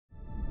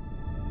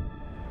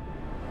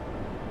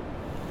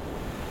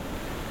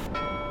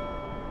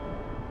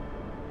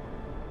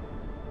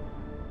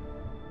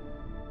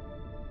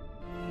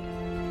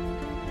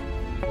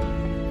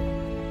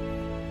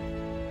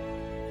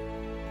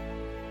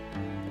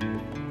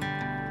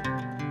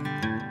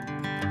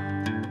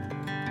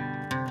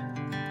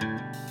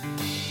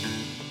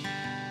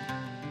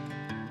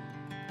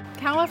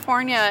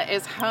California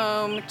is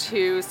home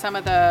to some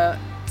of the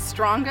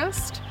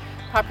strongest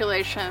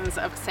populations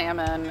of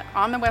salmon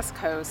on the West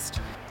Coast.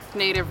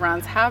 Native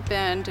runs have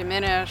been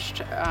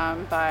diminished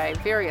by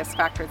various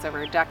factors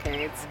over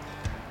decades.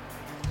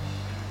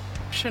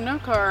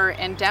 Chinook are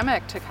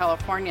endemic to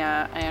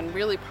California and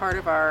really part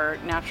of our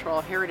natural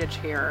heritage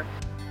here.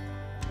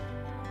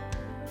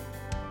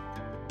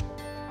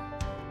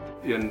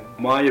 In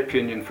my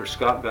opinion, for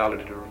Scott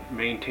Valley to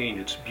maintain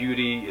its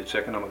beauty, its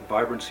economic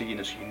vibrancy, and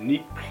its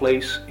unique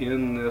place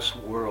in this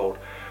world,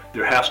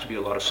 there has to be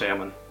a lot of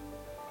salmon.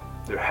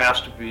 There has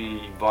to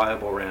be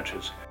viable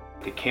ranches.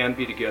 They can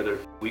be together.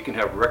 We can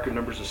have record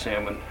numbers of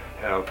salmon,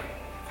 have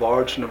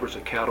large numbers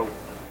of cattle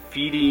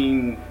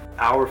feeding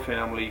our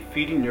family,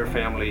 feeding your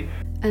family.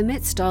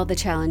 Amidst all the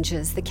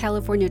challenges the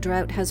California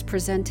drought has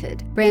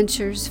presented,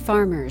 ranchers,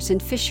 farmers,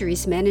 and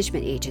fisheries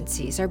management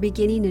agencies are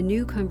beginning a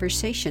new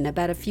conversation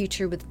about a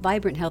future with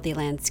vibrant, healthy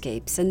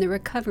landscapes and the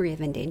recovery of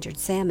endangered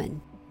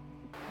salmon.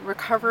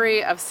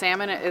 Recovery of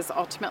salmon is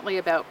ultimately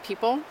about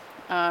people,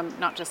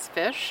 not just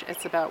fish.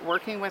 It's about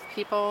working with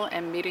people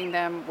and meeting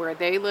them where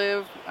they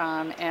live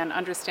and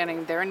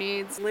understanding their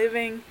needs.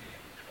 Living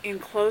in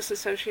close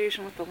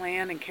association with the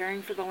land and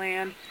caring for the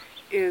land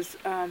is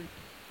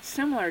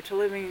similar to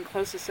living in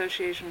close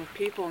association with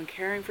people and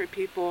caring for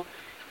people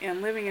and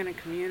living in a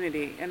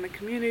community. And the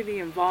community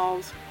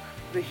involves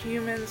the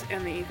humans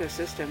and the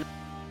ecosystem.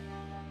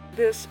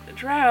 This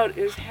drought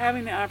is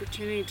having the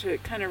opportunity to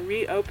kind of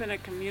reopen a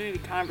community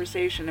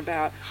conversation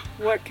about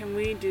what can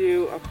we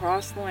do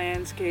across the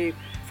landscape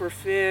for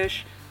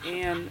fish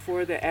and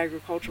for the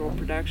agricultural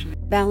production.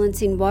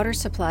 Balancing water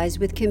supplies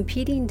with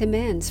competing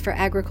demands for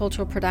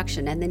agricultural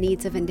production and the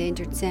needs of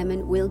endangered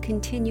salmon will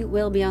continue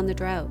well beyond the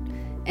drought.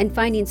 And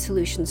finding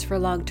solutions for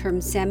long-term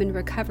salmon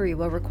recovery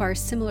will require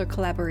similar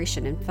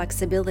collaboration and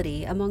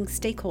flexibility among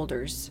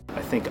stakeholders.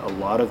 I think a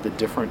lot of the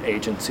different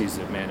agencies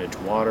that manage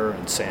water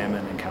and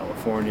salmon in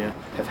California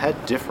have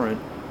had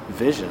different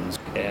visions,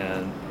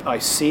 and I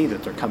see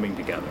that they're coming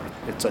together.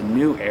 It's a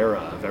new era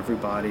of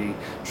everybody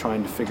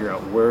trying to figure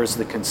out where's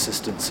the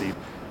consistency,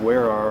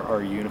 where are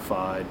our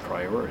unified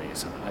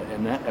priorities,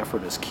 and that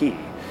effort is key.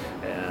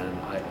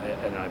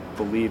 And I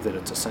believe that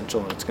it's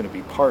essential, and it's going to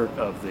be part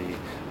of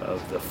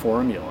the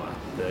formula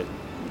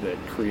that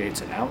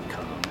creates an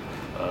outcome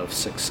of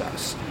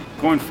success.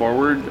 Going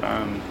forward,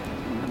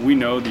 we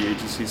know the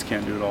agencies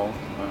can't do it all.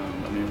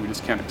 I mean, we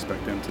just can't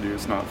expect them to do it.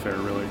 It's not fair,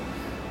 really.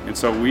 And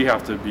so we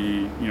have to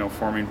be,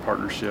 forming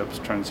partnerships,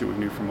 trying to see what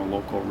we can do from a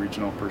local,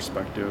 regional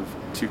perspective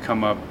to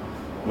come up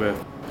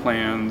with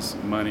plans,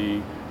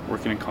 money,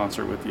 working in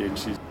concert with the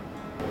agencies.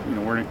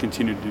 We're going to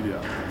continue to do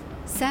that.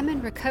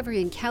 Salmon recovery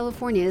in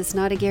California is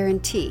not a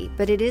guarantee,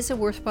 but it is a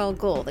worthwhile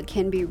goal that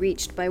can be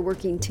reached by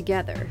working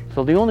together.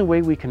 So the only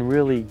way we can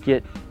really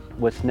get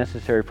what's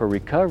necessary for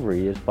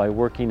recovery is by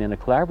working in a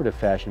collaborative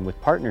fashion with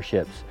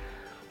partnerships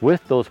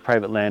with those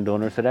private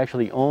landowners that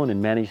actually own and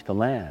manage the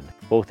land.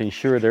 Both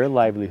ensure their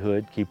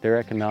livelihood, keep their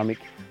economic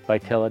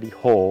vitality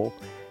whole,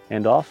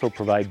 and also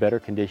provide better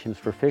conditions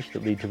for fish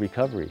that lead to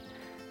recovery.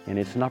 And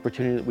it's an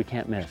opportunity that we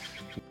can't miss.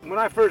 When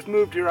I first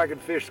moved here, I could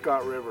fish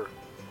Scott River.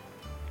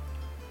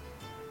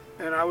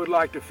 And I would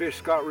like to fish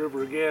Scott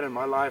River again in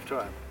my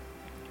lifetime.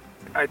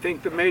 I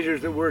think the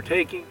measures that we're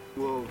taking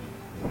will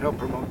help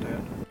promote that.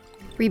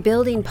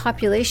 Rebuilding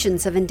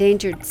populations of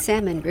endangered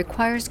salmon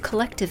requires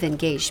collective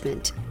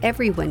engagement.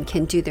 Everyone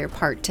can do their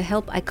part to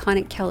help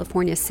iconic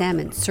California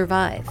salmon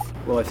survive.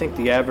 Well, I think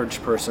the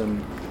average person,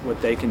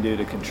 what they can do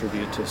to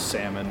contribute to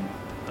salmon,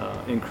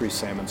 increase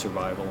salmon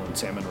survival and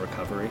salmon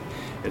recovery,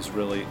 is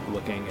really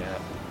looking at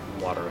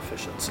water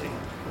efficiency.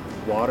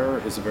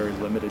 Water is a very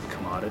limited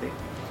commodity.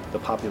 The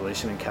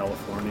population in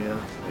California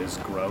is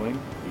growing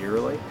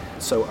yearly,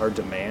 so our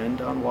demand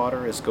on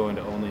water is going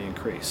to only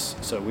increase.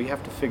 So we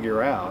have to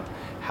figure out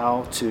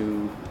how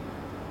to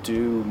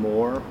do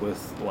more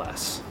with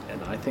less.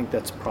 And I think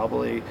that's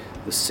probably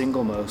the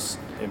single most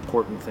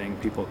important thing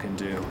people can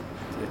do.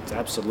 It's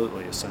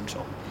absolutely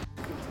essential.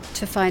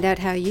 To find out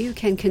how you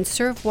can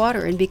conserve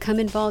water and become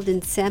involved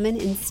in salmon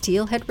and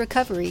steelhead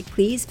recovery,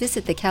 please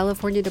visit the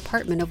California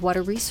Department of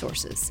Water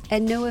Resources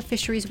and NOAA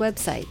Fisheries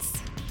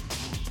websites.